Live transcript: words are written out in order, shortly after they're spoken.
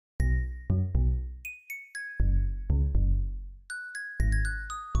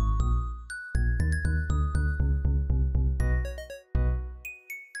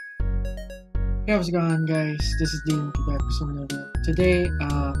Hey, what's going on, guys? This is Dean back with some video. Today,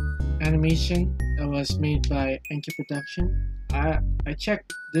 animation that was made by Enki Production. I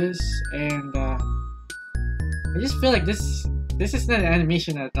checked this and I just feel like this is not an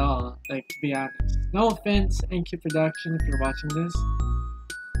animation at all. Like, to be honest. No offense, Enki Production, if you're watching this.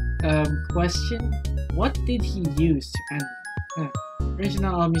 Question: what did he use to animate?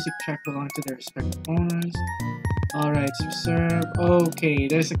 Original music track belong to their respective owners. Alright, reserve. Okay,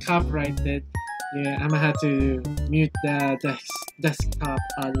 there's a copyrighted. Yeah, I'm gonna have to mute the desktop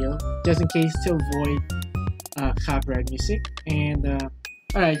audio just in case to avoid copyright music. And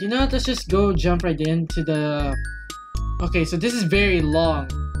alright, let's just jump right into the. Okay, so this is very long.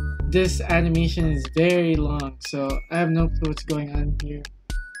 This animation is very long, so I have no clue what's going on here.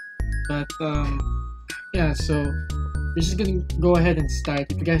 But yeah, so we're just gonna go ahead and start.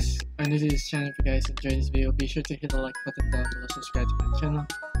 If you guys are new to this channel, if you guys enjoyed this video, be sure to hit the like button down below, subscribe to my channel,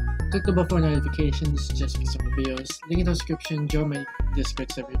 click the bell for notifications just for some videos, link in the description, join my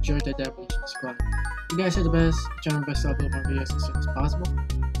Discord server, join the Definition Squad. You guys are the best, join my best to upload more videos as soon as possible.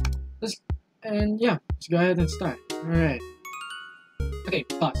 Let's go ahead and start. Alright. Okay,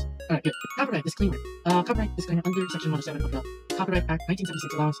 pause. Alright, good. Copyright disclaimer. Copyright disclaimer under Section 107 of the Copyright Act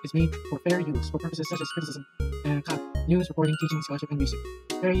 1976 allows is made for fair use for purposes such as criticism and news, reporting, teaching, scholarship, and research.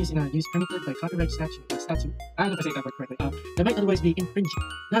 Fair use in a use permitted by copyright statute. I don't know if I say that word correctly. That might otherwise be infringing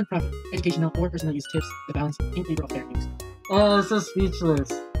non-profit, educational, or personal use tips the balance in favor of fair use. Oh, I'm so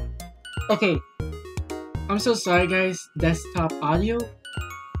speechless. Okay, I'm so sorry, guys. Desktop audio.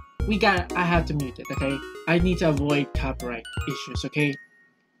 I have to mute it. Okay, I need to avoid copyright issues. Okay,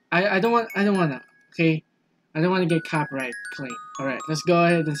 I don't wanna. Okay, I don't want to get copyright claim. All right, let's go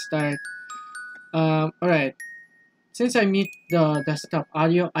ahead and start. All right. Since I mute the desktop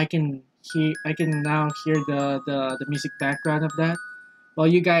audio, I can now hear the music background of that, while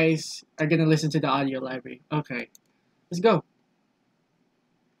you guys are gonna listen to the audio library. Okay, let's go.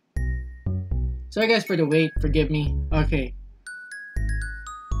 Sorry guys for the wait. Forgive me. Okay.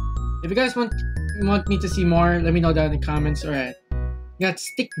 If you guys want me to see more, let me know down in the comments. All right. Got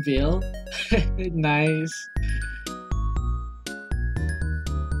Stickville. Nice.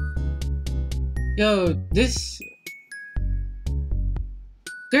 Yo,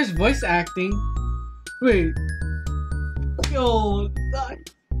 there's voice acting. Wait. Yo,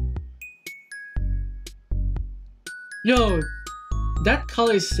 yo, that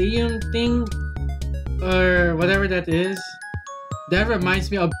Coliseum thing, or whatever that is, that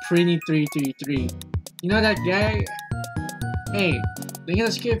reminds me of Prini 333. You know that guy? Hey, link in the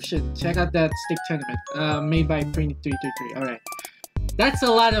description. Check out that stick tournament, made by Prini 333. Alright. That's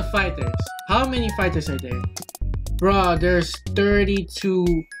a lot of fighters. How many fighters are there? Bro, there's 32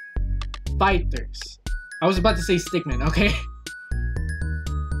 fighters. I was about to say stickmen, okay?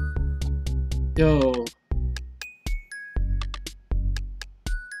 Yo.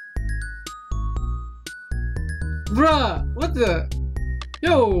 Bruh, what the?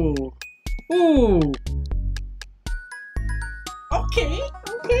 Yo. Ooh. Okay.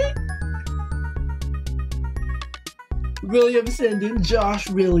 Williams and then Josh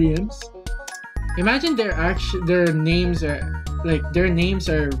Williams. Imagine their names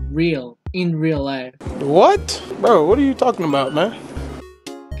are real in real life. What? Bro, what are you talking about, man?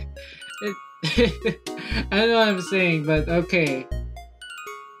 I don't know what I'm saying, but okay.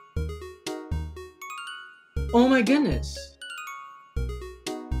 Oh my goodness.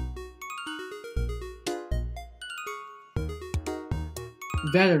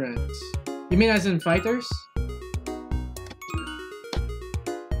 Veterans. You mean as in fighters?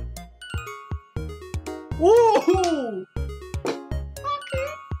 Woohoo! Okay.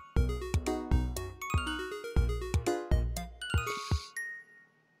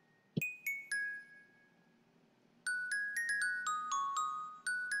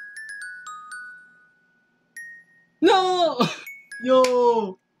 No!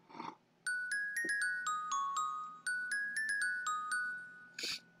 Yo!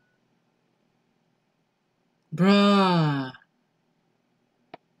 Bruh.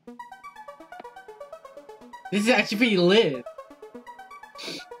 This is actually pretty lit.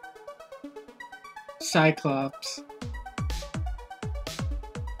 Cyclops.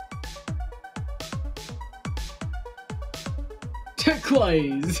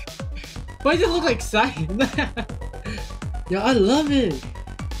 Turquoise. Why does it look like cyan? Yo, I love it.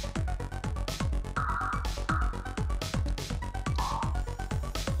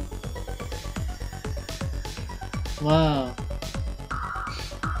 Wow.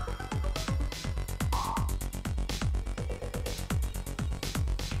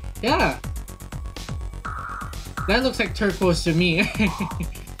 Yeah. That looks like turquoise to me.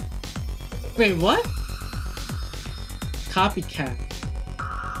 Wait, what? Copycat.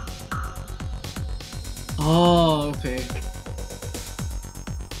 Oh, okay.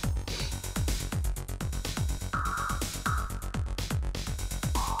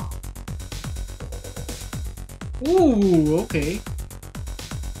 Ooh, okay.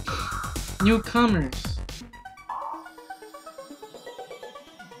 Newcomers.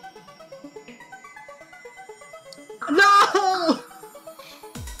 No!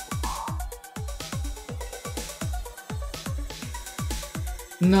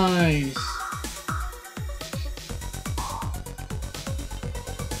 Nice.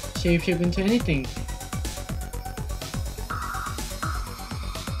 Shapeshift into anything.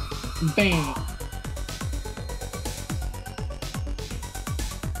 Bang.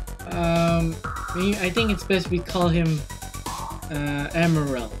 I think it's best we call him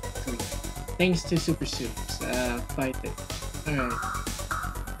Emerald. Thanks to Super Soups. Fight it. Alright.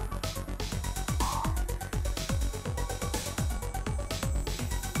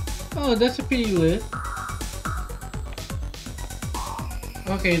 Oh, that's a pretty lit.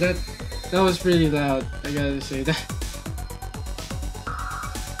 Okay, that was really loud. I gotta say that.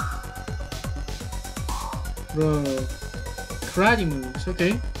 Bro, karate moves.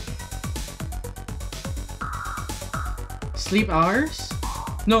 Okay. Sleep hours?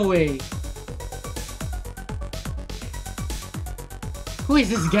 No way. Who is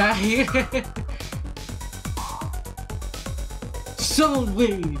this guy? Sound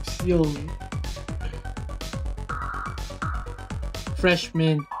waves, yo.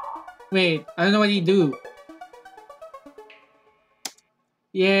 Freshman. Wait, I don't know what he do.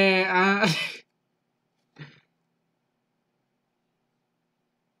 Yeah,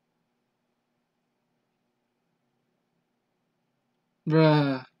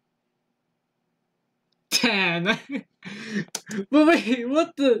 bruh. 10. But wait,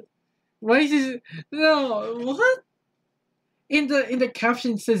 what the? Why is this? No, what? In the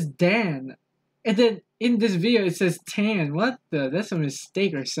caption it says Dan, and then in this video it says Tan. What the? That's a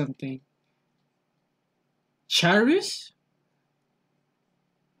mistake or something. Charus?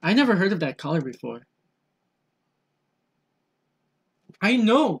 I never heard of that color before. I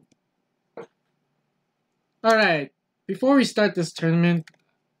know. All right. Before we start this tournament,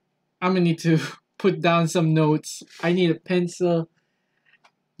 I'm gonna need to put down some notes. I need a pencil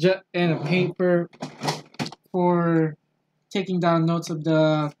and a paper for taking down notes of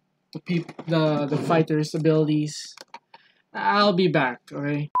the fighters' abilities. I'll be back,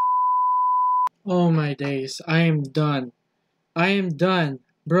 okay? Oh my days, I am done. I am done,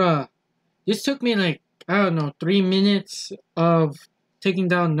 bruh. This took me like, I don't know, 3 minutes of taking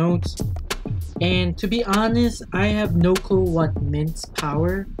down notes. And to be honest, I have no clue what Mint's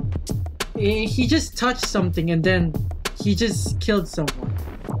power. He just touched something and then he just killed someone.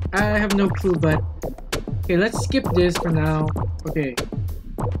 I have no clue, but okay, let's skip this for now. Okay.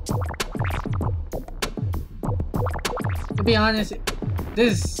 To be honest,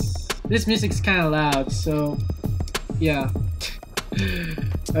 this music's kind of loud, so yeah.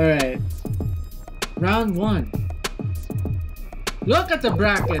 Alright. Round 1. Look at the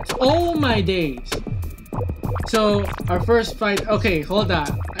brackets. Oh my days. So, our first fight. Okay, hold on.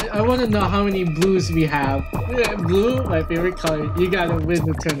 I want to know how many blues we have. Blue, my favorite color. You gotta win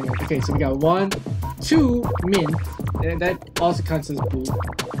the tournament. Okay, so we got 1, 2, mint. And that also counts as blue.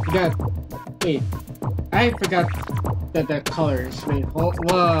 We got. Wait. I forgot that colors. Wait. Oh,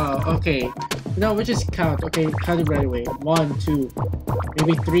 whoa. Okay. No, we just count. Okay, count it right away. 1, 2,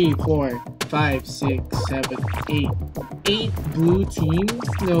 maybe 3, 4, 5, 6, 7, 8. 8 blue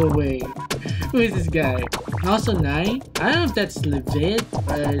teams? No way. Who is this guy? And also 9? I don't know if that's Levid,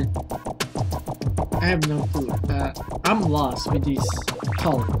 but I have no clue. I'm lost with these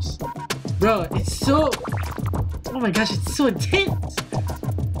colors. Bro, it's so... Oh my gosh, it's so intense!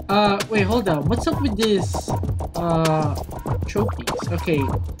 Wait, hold on. What's up with this, trophies? Okay,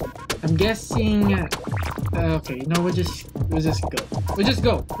 I'm guessing... okay, no, we'll just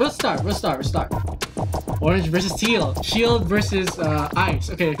go. We'll start. Orange versus teal. Shield versus ice.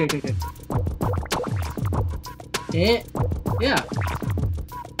 Okay. Yeah.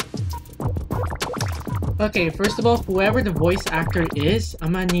 Okay, first of all, whoever the voice actor is,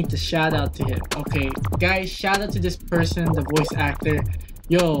 I'm gonna need to shout out to him. Okay, guys, shout out to this person, the voice actor.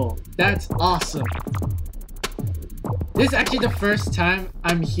 Yo, that's awesome. This is actually the first time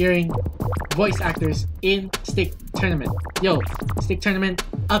I'm hearing voice actors in Stick Tournament. Yo, Stick Tournament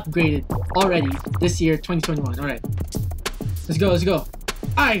upgraded already this year, 2021. Alright. Let's go.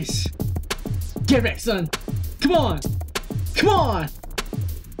 Ice! Get wrecked, son! Come on!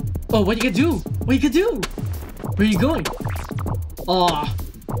 Oh, what you gonna do? Where are you going? Aw.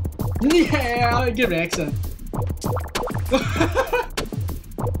 Yeah, get Rexa.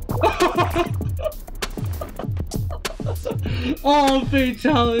 Oh,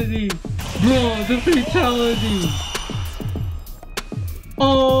 fatality! Bro, the fatality!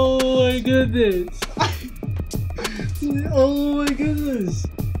 Oh my goodness! Oh my goodness!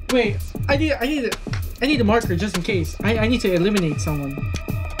 Wait, I need a marker just in case. I need to eliminate someone.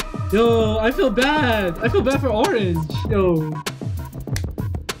 Yo, I feel bad. I feel bad for Orange. Yo.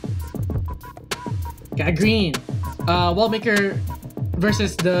 Got green. Wallmaker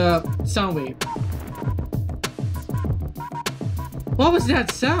versus the Soundwave. What was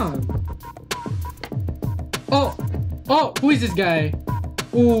that sound? Oh, who is this guy?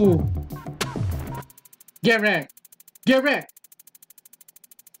 Ooh. Get wrecked. Get wrecked.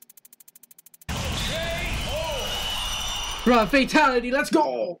 Bro, fatality, let's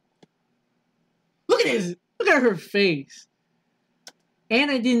go! Look at this! Look at her face!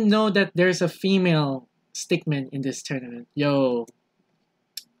 And I didn't know that there's a female stickman in this tournament. Yo.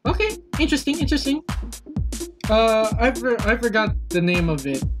 Okay, interesting, interesting. I forgot the name of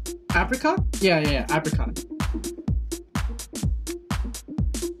it. Apricot? Yeah, apricot.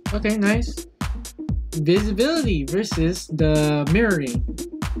 Okay, nice. Visibility versus the mirroring.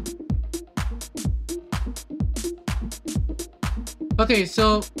 Okay,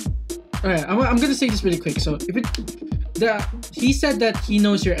 so alright, I'm gonna say this really quick. So he said that he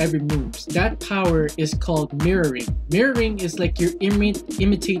knows your every moves. That power is called mirroring. Mirroring is like you're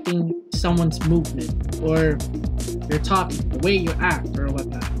imitating someone's movement, or you're talking, the way you act, or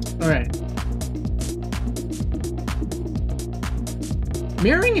whatnot. Alright.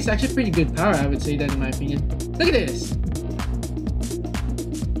 Mirroring is actually pretty good power, I would say that in my opinion. Look at this!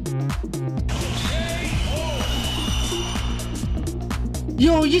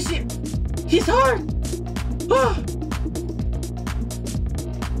 Yo, you see? He's hard! Ah!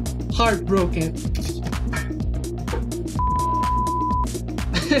 Heartbroken.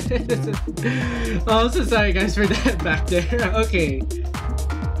 Oh, I'm so sorry guys for that back there. Okay.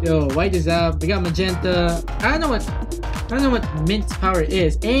 Yo, white is out. We got magenta. I don't know what Mint's power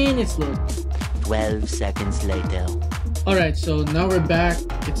is, and it's low. 12 seconds later. Alright, so now we're back.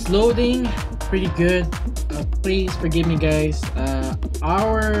 It's loading. Pretty good. Please forgive me guys.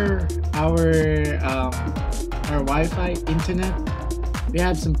 Our Wi-Fi internet, we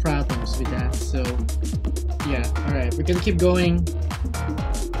have some problems with that, so yeah. Alright, we're gonna keep going.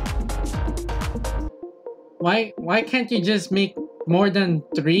 Why can't you just make more than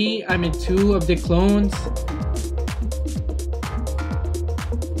 2 of the clones?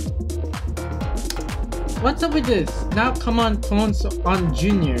 What's up with this? Now come on, clones on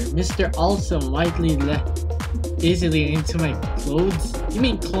Junior. Mr. Awesome widely left easily into my clothes. You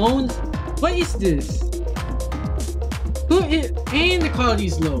mean clones? What is this? Who is? And the quality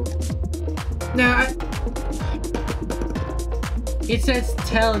is low. Now it says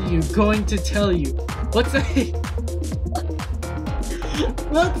tell you, going to tell you. What's up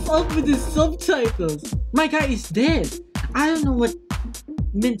with the subtitles? My guy is dead. I don't know what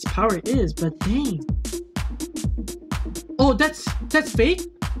Mint's power is, but dang. Oh, that's fake?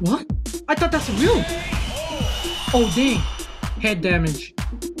 What? I thought that's real. Oh, dang. Head damage.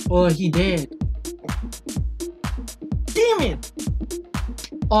 Oh, he dead. Damn it.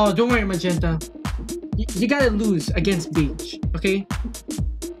 Oh, don't worry, Magenta. You gotta lose against Beach, okay?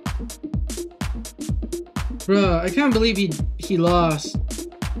 Bruh, I can't believe he lost.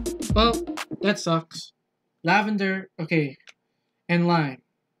 Well, that sucks. Lavender, okay. And lime.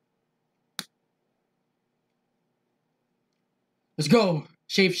 Let's go.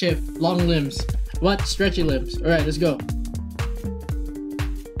 Shape shift. Long limbs. What? Stretchy limbs. Alright, let's go.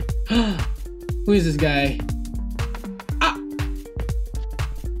 Who is this guy? Ah!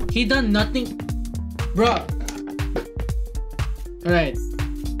 He done nothing. Bruh. Alright.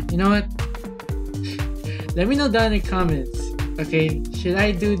 You know what? Let me know down in the comments. Okay? Should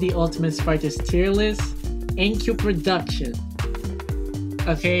I do the Ultimate Spartans tier list? NQ production.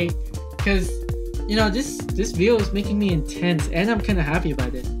 Okay? Because you know, this video is making me intense, and I'm kind of happy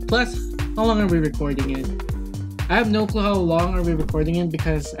about it. Plus, how long are we recording it? I have no clue how long are we recording it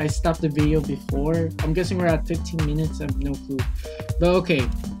because I stopped the video before. I'm guessing we're at 15 minutes. I have no clue. But okay.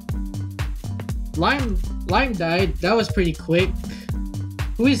 Lime died. That was pretty quick.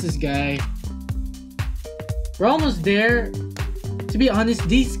 Who is this guy? We're almost there. To be honest,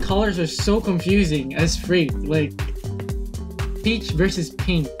 these colors are so confusing as freak. Like, peach versus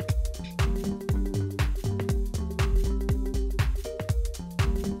pink.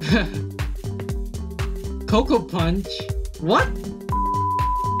 Cocoa Punch? What?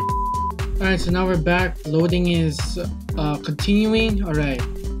 Alright, so now we're back. Loading is continuing. Alright.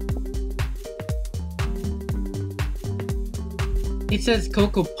 It says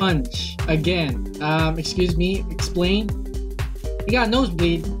Cocoa Punch again. Excuse me. Explain. You got a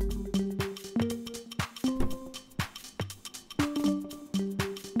nosebleed.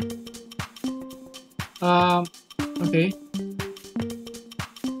 Okay.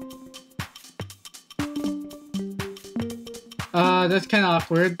 That's kind of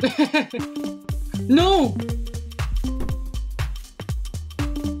awkward. No!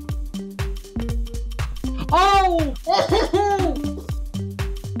 Oh!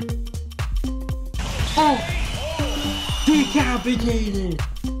 Oh! Decapitated!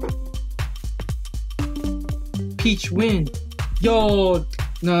 Peach win. Yo,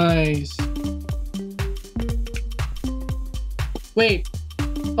 nice. Wait.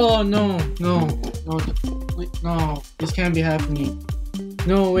 Oh no, no, no, wait, no. This can't be happening.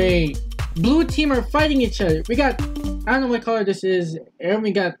 No way. Blue team are fighting each other. We got, I don't know what color this is, and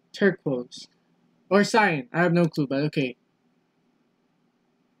we got turquoise. Or cyan. I have no clue, but okay.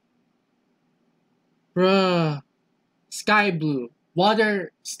 Bruh. Sky blue.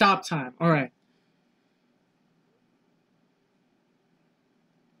 Water stop time. Alright.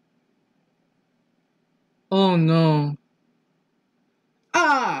 Oh no.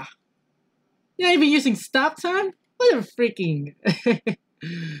 Ah! You're not even using stop time? What a freaking...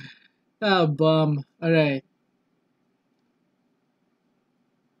 Oh, bum. Alright.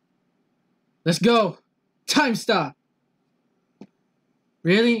 Let's go! Time stop!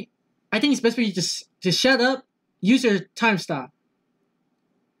 Really? I think it's best for you to shut up. Use your time stop.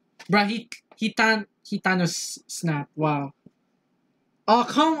 Bruh, he Thanos snap. Wow. Oh,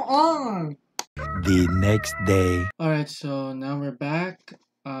 come on! The next day. Alright, so now we're back.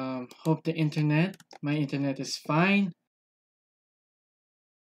 Hope my internet is fine.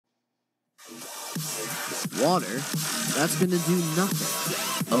 Water? That's gonna do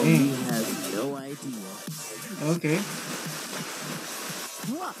nothing. Oh, Hey. he has no idea. Okay.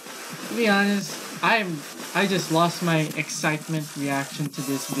 To be honest, I just lost my excitement reaction to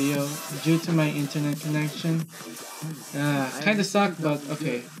this video due to my internet connection. Kinda sucked, but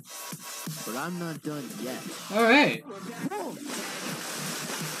okay. But I'm not done yet. Alright.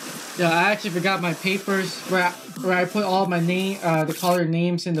 Yeah, I actually forgot my papers where I put all my the color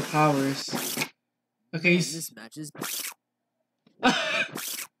names and the powers. Okay. This matches.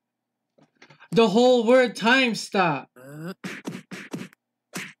 The whole word time stop.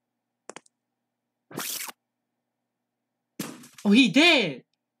 Oh, he did.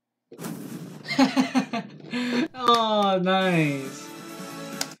 Oh, nice.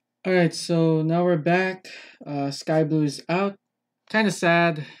 Alright, so now we're back. Sky blue is out. Kind of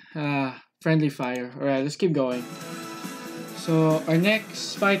sad. Friendly fire. Alright, let's keep going. So our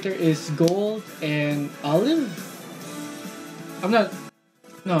next fighter is gold and olive.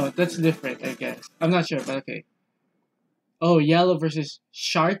 No, that's different, I guess. I'm not sure, but okay. Oh, yellow versus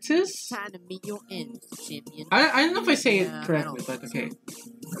Shartis? Time to meet your end, champion. I don't know if I say it Yeah, correctly, I don't but think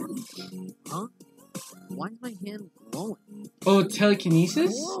okay. Huh? Why is my hand glowing? Oh,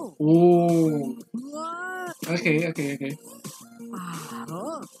 telekinesis? Whoa. Oh. What? Okay.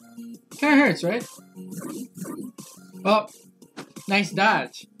 Oh. Kinda hurts, right? Oh, nice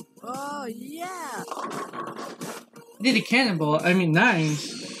dodge. Oh, yeah. Did a cannonball. I mean,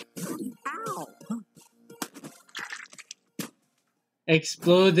 nice. Ow.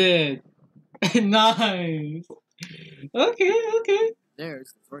 Exploded. Nice. Okay.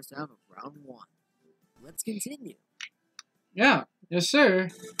 There's the first half of round 1. Let's continue. Yeah, yes sir.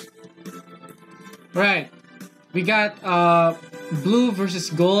 Right. We got blue versus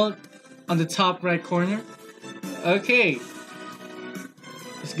gold on the top right corner. Okay.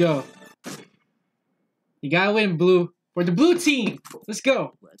 Let's go. You gotta win, blue. For the blue team. Let's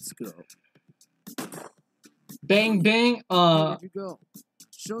go. Let's go. Bang bang. Where'd you go?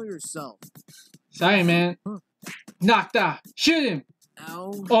 Show yourself. Sorry man. Knocked out. Shoot him.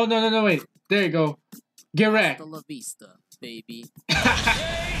 Ow. Oh no, wait. There you go. Get wrecked. Hasta la vista, baby.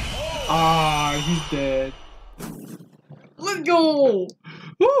 Ah, he's dead. Let's go!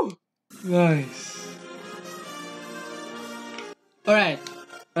 Woo! Nice. Alright.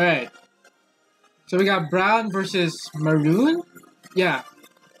 So we got brown versus maroon? Yeah.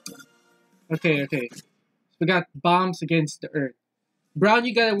 Okay. We got bombs against the earth. Brown,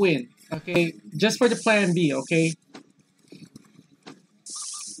 you gotta win. Okay? Just for the plan B, okay?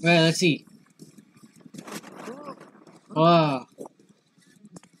 Alright, let's see. Wow.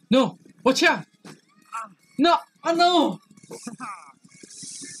 No! Watch out! No! Oh no!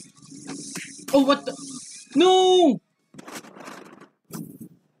 Oh, what the? No!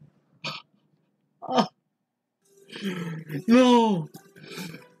 Oh. No!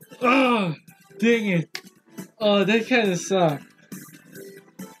 Oh, dang it. Oh, that kind of sucked.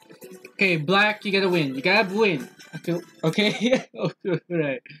 Okay, black, you gotta win. You gotta win. Okay, okay.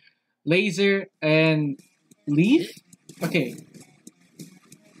 Alright. Laser and leaf? Okay.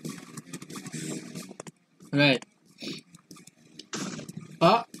 Right.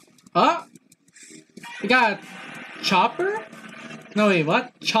 Uh, we got Chopper? No, wait,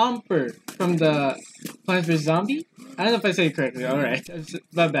 what? Chomper from the Plants vs. Zombie? I don't know if I said it correctly. Alright, that's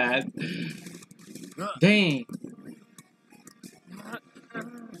not bad. Dang.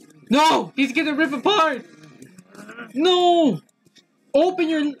 No! He's gonna rip apart! No! Open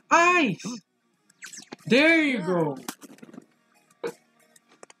your eyes! There you go.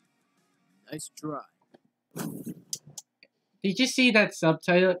 Nice try. Did you see that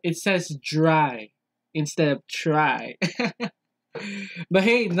subtitle? It says dry instead of try. But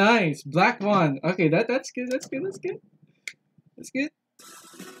hey, nice. Black one. Okay, that's good, that's good, that's good. That's good.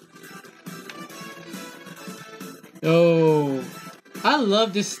 Oh, I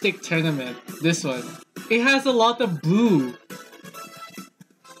love this stick tournament. This one. It has a lot of blue.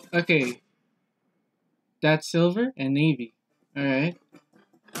 Okay. That's silver and navy. Alright.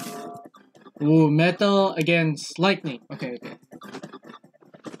 Ooh, metal against lightning. Okay, okay.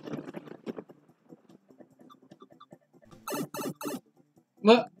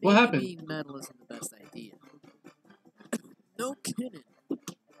 What Maybe happened? being metal isn't the best idea. No kidding.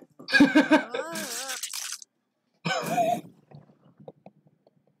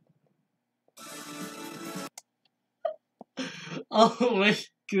 Oh my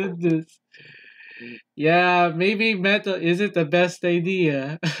goodness. Yeah, maybe metal isn't the best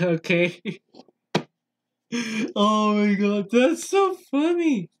idea. Okay. Oh my god, that's so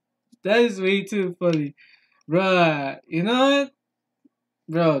funny. That is way too funny. Bruh, you know what?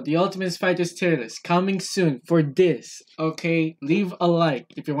 Bro, the Ultimate Fighters tier list coming soon for this. Okay, leave a like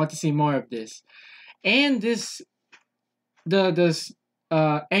if you want to see more of this. And this, this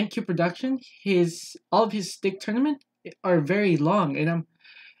NQ production, all of his stick tournament are very long, and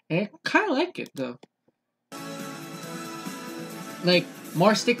I kind of like it though. Like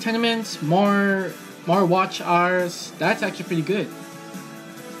more stick tournaments, more watch hours. That's actually pretty good.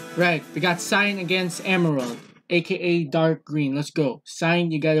 Right, we got Cyan against Emerald, aka Dark Green. Let's go.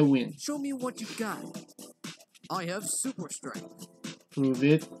 Cyan, you gotta win. Show me what you got. I have super strength. Prove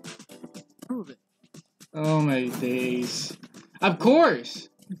it. Prove it. Oh my days. Of course!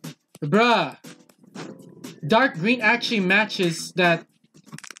 Bruh. Dark Green actually matches that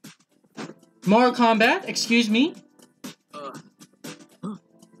Mortal Kombat, excuse me.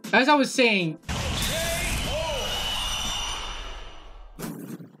 As I was saying,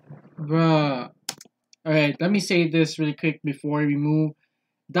 bruh. Alright, let me say this really quick before we move.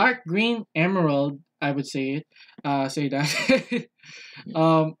 Dark Green Emerald, I would say it. Say that.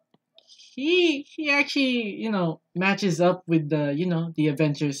 He actually, you know, matches up with the, you know, the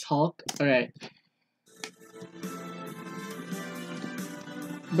Avengers Hulk. Alright.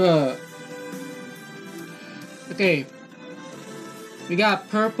 Bruh. Okay. We got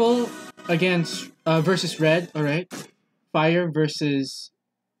purple against versus red, alright. Fire versus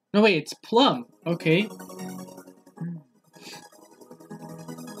no wait, it's plum. Okay.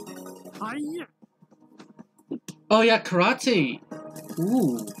 Oh yeah, karate.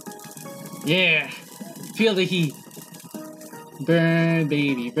 Ooh. Yeah. Feel the heat. Burn,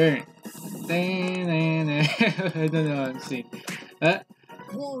 baby, burn. I don't know what I'm saying.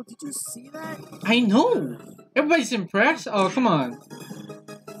 Whoa, did you see that? I know. Everybody's impressed. Oh, come on.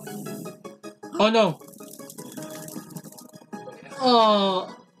 Oh no.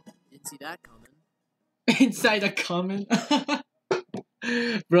 Oh. Didn't see that coming. Inside a comment.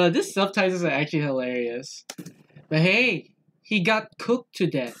 Bro, this subtitles are actually hilarious. But hey, he got cooked to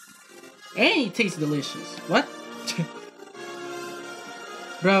death. And he tastes delicious. What?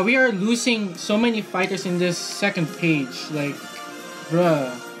 Bro, we are losing so many fighters in this second page. Like, bruh.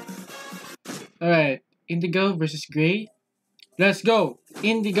 Alright, Indigo versus Gray. Let's go.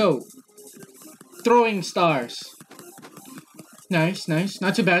 Indigo. Throwing stars. Nice, nice.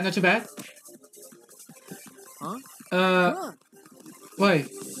 Not too bad, not too bad. Huh? Why?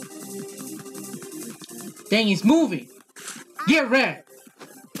 Dang, he's moving. Get wrecked.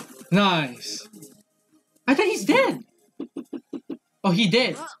 Nice. I thought he's dead. Oh, he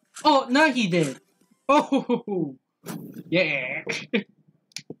did. Oh, now he did. Oh, yeah.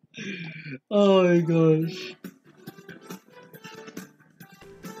 Oh my gosh.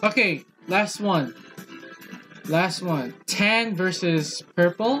 Okay, last one. Last one. Tan versus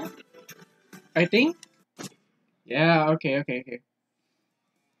purple. I think. Yeah. Okay.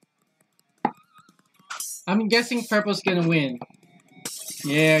 I'm guessing purple's gonna win.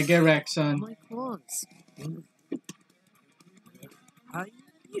 Yeah, get wrecked, son. My claws.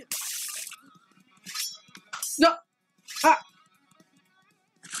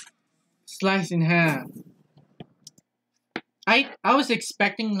 sliced in half. I was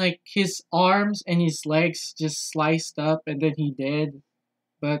expecting like his arms and his legs just sliced up and then he did.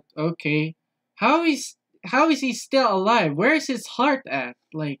 But okay. How is he still alive? Where is his heart at?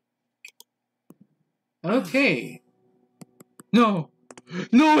 Like okay. No.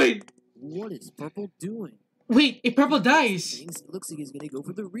 No wait. What is Purple doing? Wait, if Purple dies. Things, looks like he's gonna go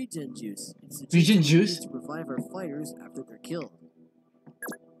for the regen juice. It's the Regen we juice? use to revive our fighters after they're killed.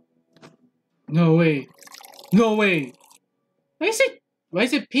 No way. No way. Why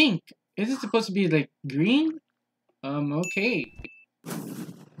is it pink? Is it supposed to be like green? Okay.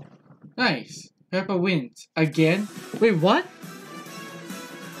 Nice. Peppa wins. Again? Wait, what?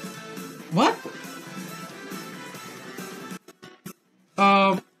 What?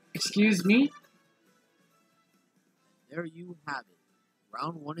 Excuse me? There you have it.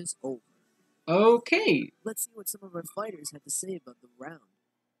 Round 1 is over. Okay. Let's see what some of our fighters had to say about the round.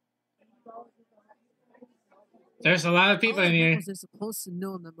 There's a lot of people How in the heck here. was I supposed to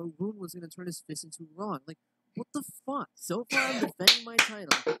know that Maroon was gonna turn his fist into Ron? Like, what the fuck? So far, I'm defending my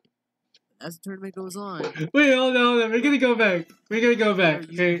title. But as the tournament goes on, Wait, hold on. We're gonna go back. there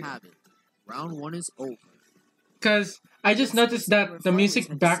Okay. you have it. Round 1 is over. Because I just noticed that the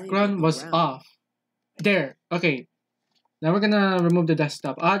music background was off. There. Okay. Now we're gonna remove the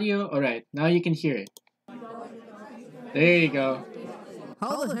desktop audio. Alright, now you can hear it. There you go.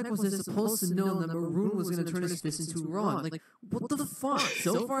 How the heck was I supposed to know that Maroon was gonna turn his fist into Ron? Like, what the fuck?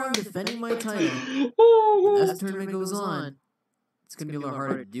 So far, I'm defending my title. But as the tournament goes on, it's gonna be a lot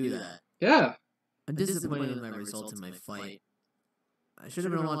harder to do that. Yeah. I'm disappointed in my results in my fight. I should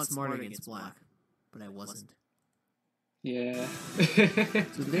have been a lot smarter against Black, but I wasn't. Yeah.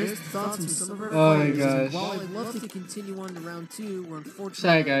 So there's thoughts from some of our Oh my fighters. gosh. While I'd love to continue on to round 2, we're unfortunately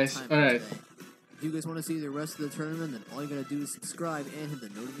Sorry, out of guys. time for Alright. today. If you guys want to see the rest of the tournament, then all you gotta do is subscribe and hit the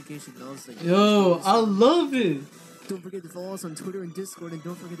notification bell so that you Yo, guys I don't miss out. love it. Don't forget to follow us on Twitter and Discord, and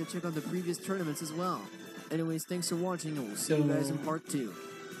don't forget to check out the previous tournaments as well. Anyways, thanks for watching, and we'll see you guys in part 2.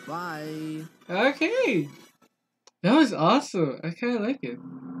 Bye! Okay. That was awesome. I kind of like it.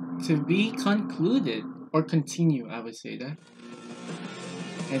 To be concluded. Or continue, I would say that.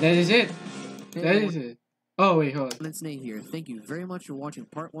 And that is it. That is it. Oh, wait, hold on. It's Nate here. Thank you very much for watching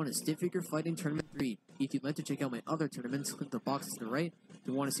part 1 of Stiff Figure Fighting Tournament 3. If you'd like to check out my other tournaments, click the boxes to the right. If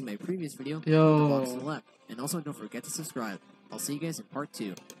you want to see my previous video, click the box to the Yo. left. And also, don't forget to subscribe. I'll see you guys in part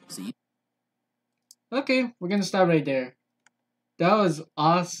 2. See you. Okay, we're gonna stop right there. That was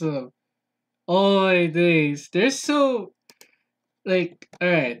awesome. Oh my days. There's so... Like,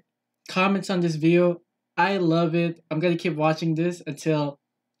 alright. Comments on this video. I love it. I'm gonna keep watching this until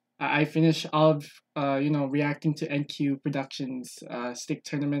I finish all of, reacting to NQ Productions stick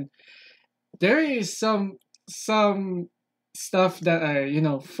tournament. There is some stuff that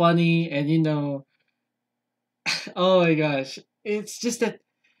are, funny and, oh my gosh. It's just that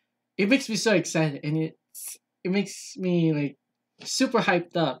it makes me so excited and it makes me like super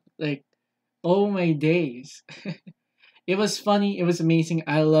hyped up. Like, oh my days. It was funny. It was amazing.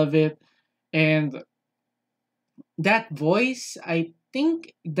 I love it. And that voice, I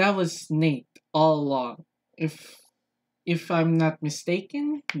think that was Nate all along. If I'm not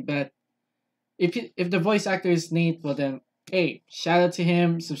mistaken, but if the voice actor is Nate, well then, hey, shout out to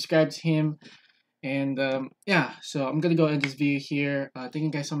him, subscribe to him, and yeah. So I'm gonna go end this video here. Thank you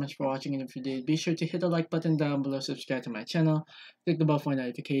guys so much for watching, and if you did, be sure to hit the like button down below, subscribe to my channel, click the bell for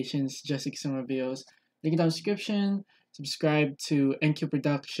notifications, just like some videos. Link in the description. Subscribe to NQ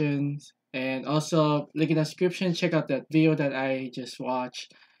Productions, and also link in the description. Check out that video that I just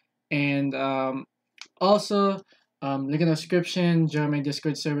watched, and also link in the description. Join my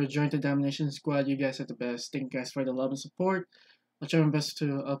Discord server. Join the Domination Squad. You guys are the best. Thank you guys for the love and support. I'll try my best to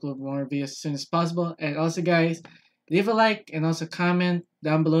upload more videos as soon as possible. And also, guys, leave a like and also comment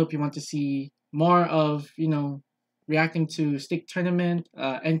down below if you want to see more of reacting to Stick Tournament,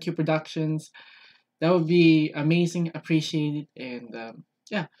 NQ Productions. That would be amazing, appreciated, and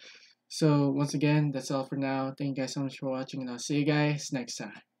yeah. So once again, that's all for now. Thank you guys so much for watching, and I'll see you guys next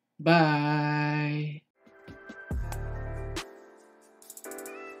time. Bye.